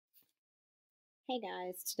Hey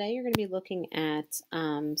guys, today you're going to be looking at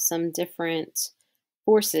some different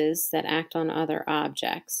forces that act on other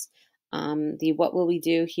objects. The what will we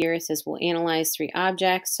do here? It says we'll analyze three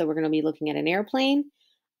objects. So we're going to be looking at an airplane.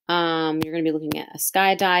 You're going to be looking at a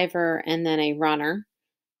skydiver and then a runner.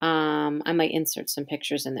 I might insert some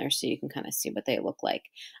pictures in there so you can kind of see what they look like.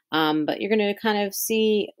 But you're going to kind of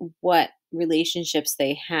see what relationships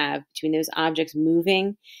they have between those objects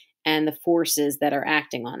moving and the forces that are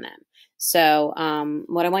acting on them. So,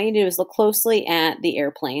 what I want you to do is look closely at the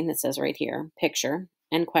airplane that says right here, picture,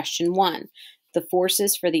 and question one. The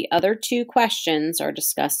forces for the other two questions are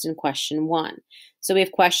discussed in question one. So we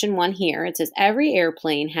have question one here. It says every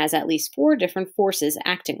airplane has at least four different forces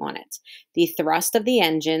acting on it. The thrust of the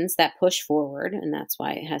engines that push forward, and that's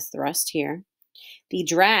why it has thrust here. The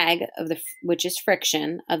drag of which is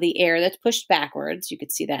friction of the air that's pushed backwards. You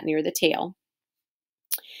could see that near the tail.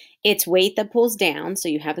 Its weight that pulls down, so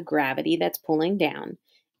you have the gravity that's pulling down,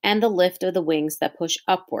 and the lift of the wings that push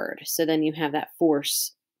upward. So then you have that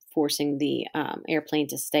force forcing the airplane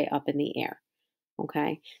to stay up in the air.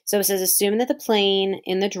 Okay, so it says assume that the plane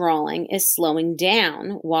in the drawing is slowing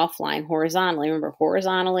down while flying horizontally. Remember,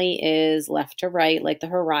 horizontally is left to right, like the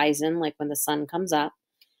horizon, like when the sun comes up.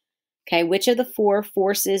 Okay, which of the four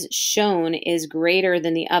forces shown is greater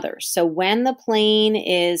than the others? So when the plane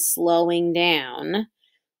is slowing down,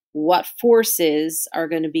 what forces are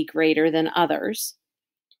going to be greater than others,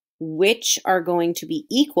 which are going to be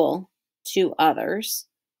equal to others,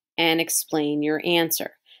 and explain your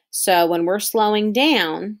answer. So when we're slowing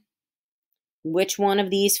down, which one of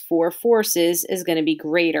these four forces is going to be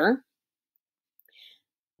greater?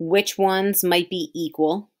 Which ones might be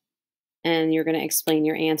equal? And you're going to explain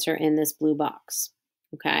your answer in this blue box.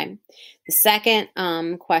 Okay. The second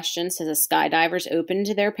question says a skydiver's opened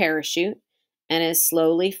their parachute and is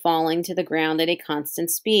slowly falling to the ground at a constant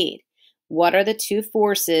speed. What are the two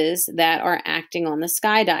forces that are acting on the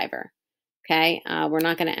skydiver? Okay, we're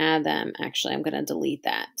not going to add them. Actually, I'm going to delete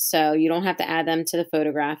that. So you don't have to add them to the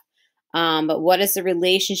photograph. But what is the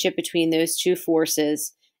relationship between those two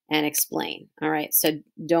forces, and explain. All right, so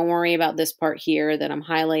don't worry about this part here that I'm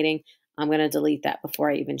highlighting. I'm going to delete that before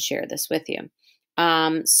I even share this with you.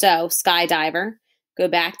 So skydiver. Go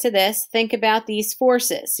back to this. Think about these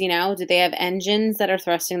forces. Do they have engines that are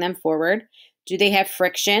thrusting them forward? Do they have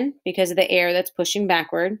friction because of the air that's pushing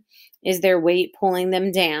backward? Is their weight pulling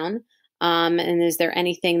them down? And is there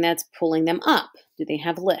anything that's pulling them up? Do they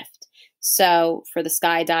have lift? So for the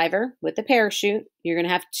skydiver with the parachute, you're going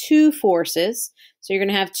to have two forces. So you're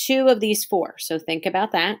going to have two of these four. So think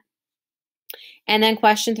about that. And then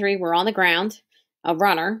question three, we're on the ground. A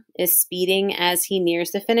runner is speeding as he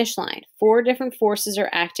nears the finish line. Four different forces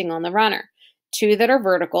are acting on the runner. Two that are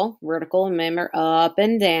vertical, remember, up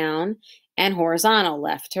and down, and horizontal,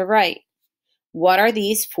 left to right. What are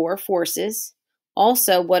these four forces?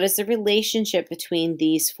 Also, what is the relationship between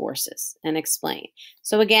these forces? And explain.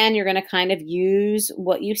 So again, you're going to kind of use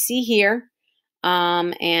what you see here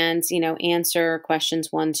and, answer questions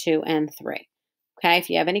 1, 2, and 3. Okay, if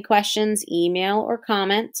you have any questions, email or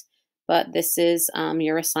comment. But this is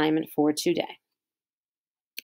your assignment for today.